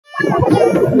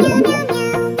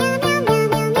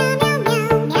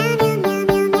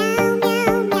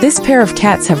This pair of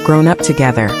cats have grown up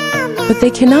together, but they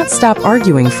cannot stop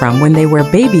arguing from when they were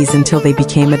babies until they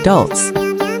became adults.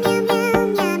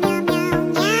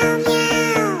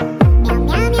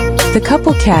 The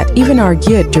couple cat even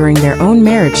argued during their own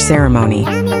marriage ceremony.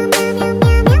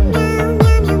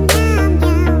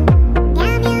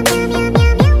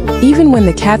 Even when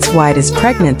the cat's wife is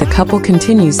pregnant, the couple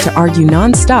continues to argue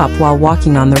non-stop while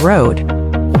walking on the road.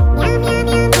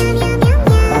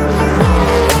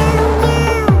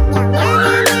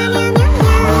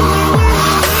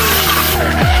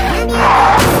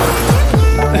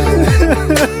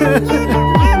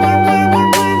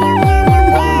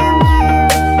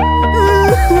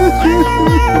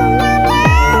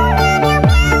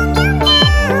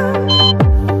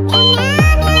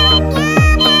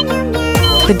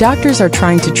 The doctors are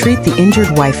trying to treat the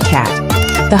injured wife cat.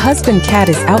 The husband cat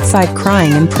is outside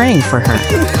crying and praying for her.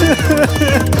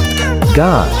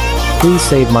 God, please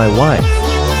save my wife.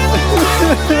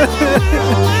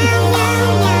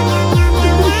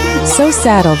 So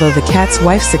sad, although the cat's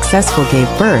wife successfully gave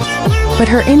birth, but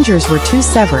her injuries were too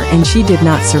severe and she did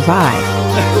not survive.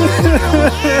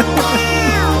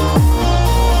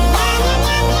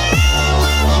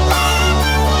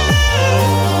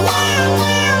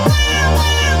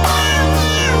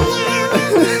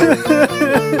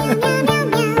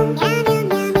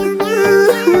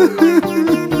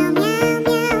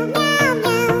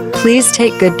 Please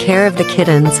take good care of the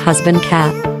kittens, husband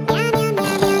cat.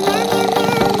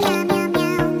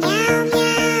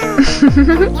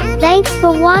 Thanks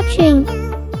for watching.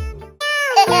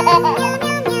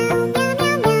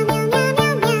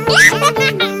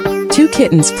 Two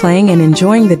kittens playing and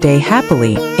enjoying the day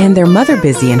happily, and their mother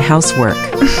busy in housework.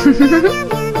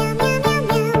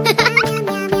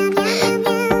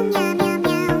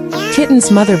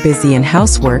 Kitten's mother busy in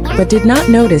housework but did not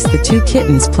notice the two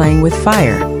kittens playing with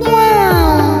fire.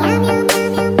 Wow!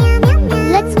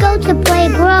 Let's go to play,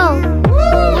 bro.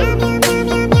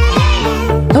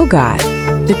 Oh God!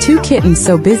 The two kittens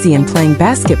so busy in playing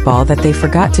basketball that they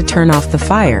forgot to turn off the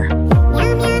fire.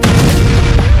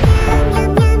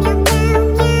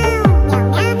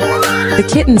 The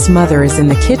kitten's mother is in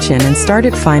the kitchen and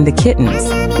started find the kittens.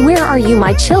 Where are you,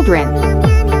 my children?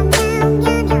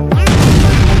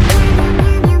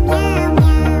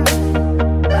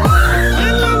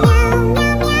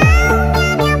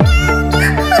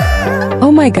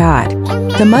 Oh my God!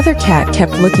 The mother cat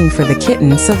kept looking for the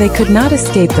kitten so they could not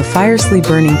escape the fiercely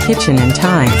burning kitchen in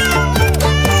time.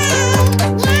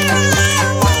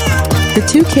 The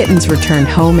two kittens returned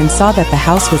home and saw that the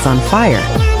house was on fire,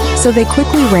 so they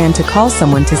quickly ran to call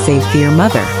someone to save their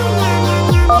mother.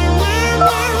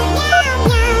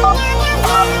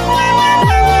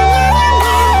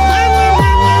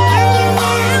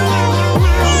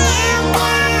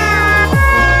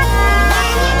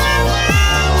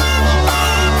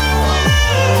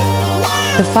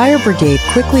 The fire brigade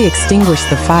quickly extinguished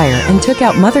the fire and took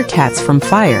out mother cats from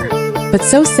fire, but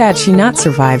so sad she not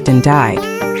survived and died.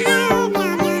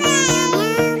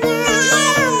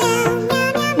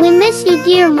 We miss you,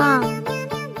 dear Mom.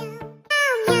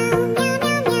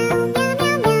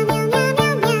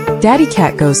 Daddy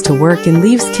cat goes to work and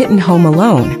leaves kitten home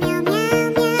alone.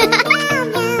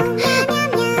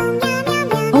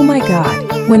 Oh my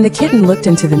God! When the kitten looked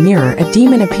into the mirror, a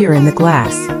demon appeared in the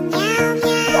glass.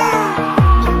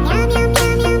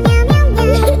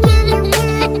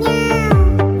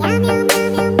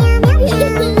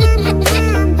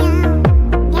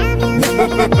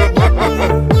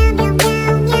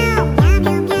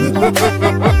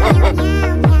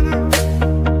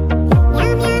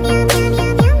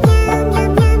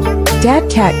 Dad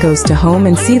cat goes to home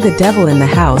and see the devil in the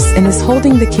house and is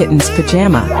holding the kitten's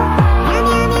pajama.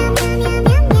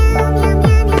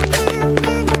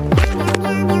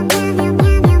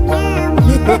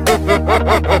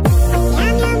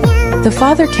 The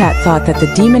father cat thought that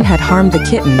the demon had harmed the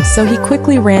kitten, so he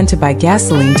quickly ran to buy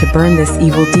gasoline to burn this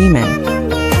evil demon.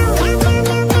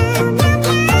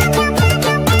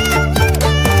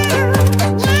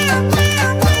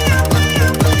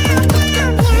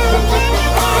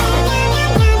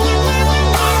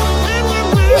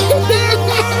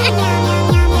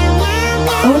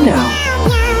 Oh no!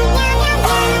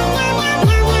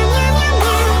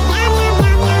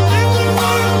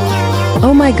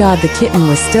 Oh my God, the kitten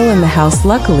was still in the house.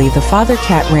 Luckily, the father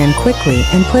cat ran quickly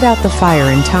and put out the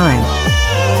fire in time.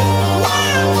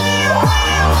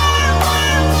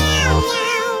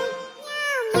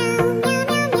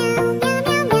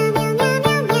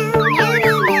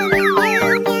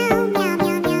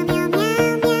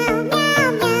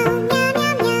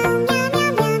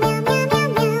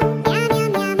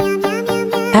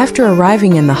 After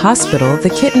arriving in the hospital, the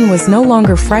kitten was no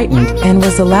longer frightened and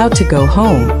was allowed to go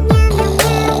home.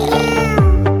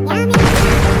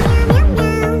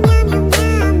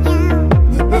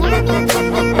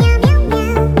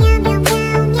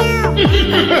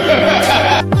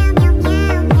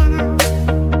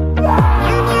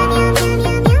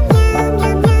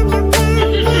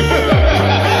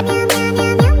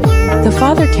 The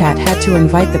father cat had to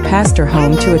invite the pastor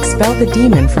home to expel the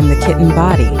demon from the kitten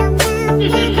body.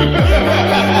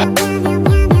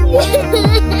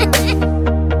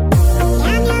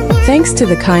 Thanks to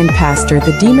the kind pastor,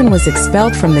 the demon was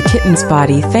expelled from the kitten's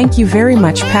body. Thank you very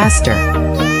much, pastor.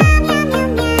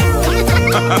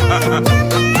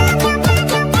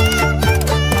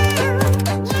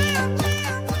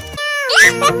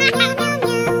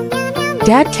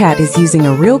 Dad cat is using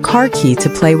a real car key to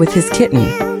play with his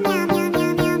kitten.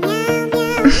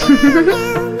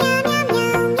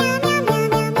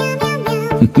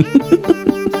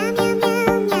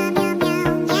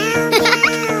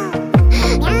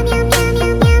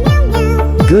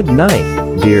 Good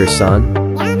night, dear son.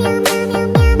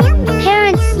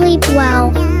 Parents sleep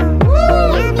well.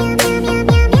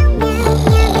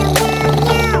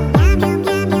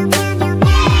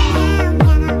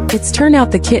 It's turned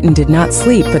out the kitten did not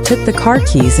sleep but took the car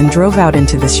keys and drove out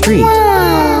into the street.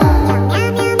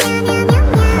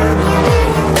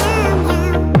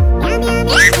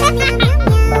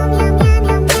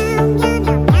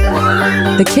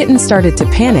 The kitten started to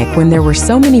panic when there were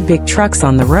so many big trucks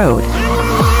on the road.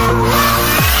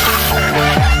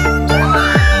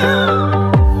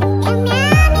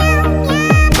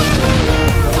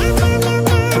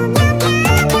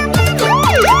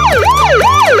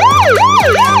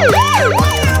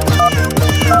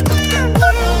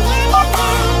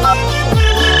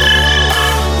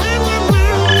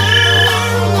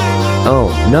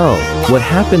 Oh no, what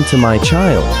happened to my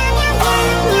child?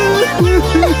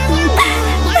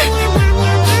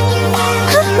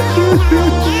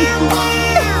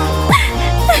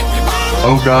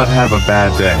 Oh God, have a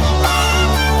bad day.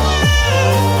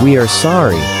 We are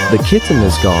sorry, the kitten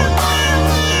is gone.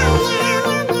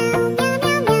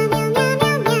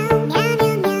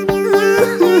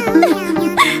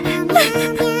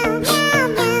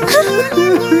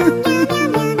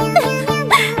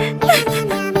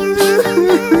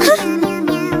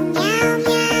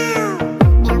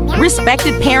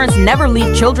 Respected parents never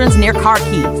leave children near car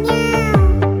keys.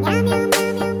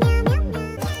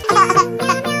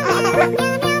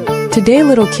 Today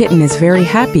little kitten is very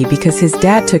happy because his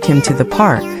dad took him to the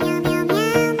park.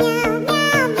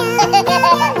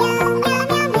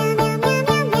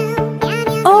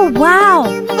 Oh, wow!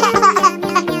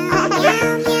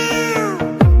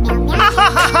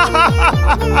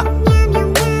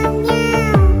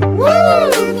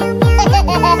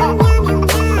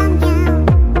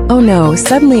 Oh no,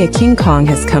 suddenly a King Kong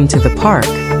has come to the park.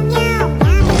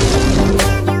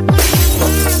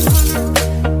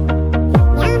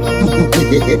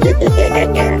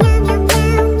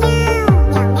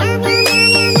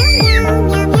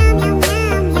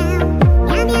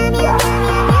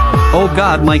 Oh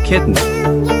God, my kitten.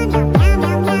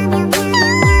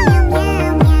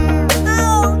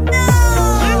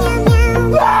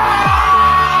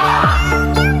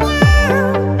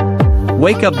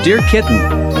 Wake up, dear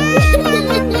kitten.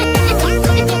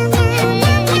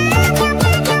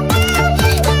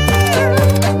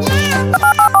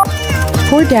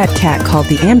 Poor Dad Cat called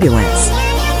the ambulance.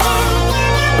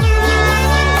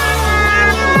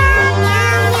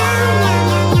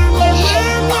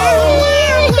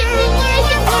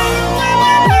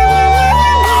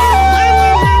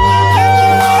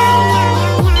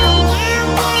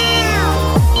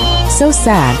 So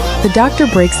sad, the doctor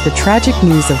breaks the tragic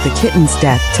news of the kitten's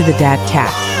death to the Dad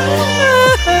Cat.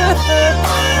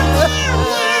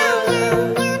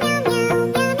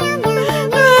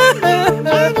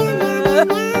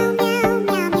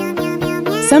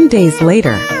 Some days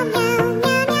later,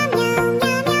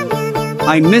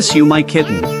 I miss you, my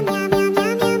kitten.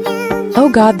 oh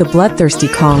God, the bloodthirsty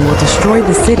Kong will destroy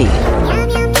the city.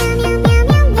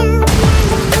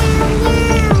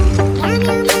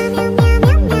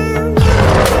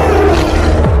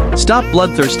 Stop,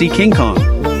 bloodthirsty King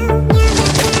Kong.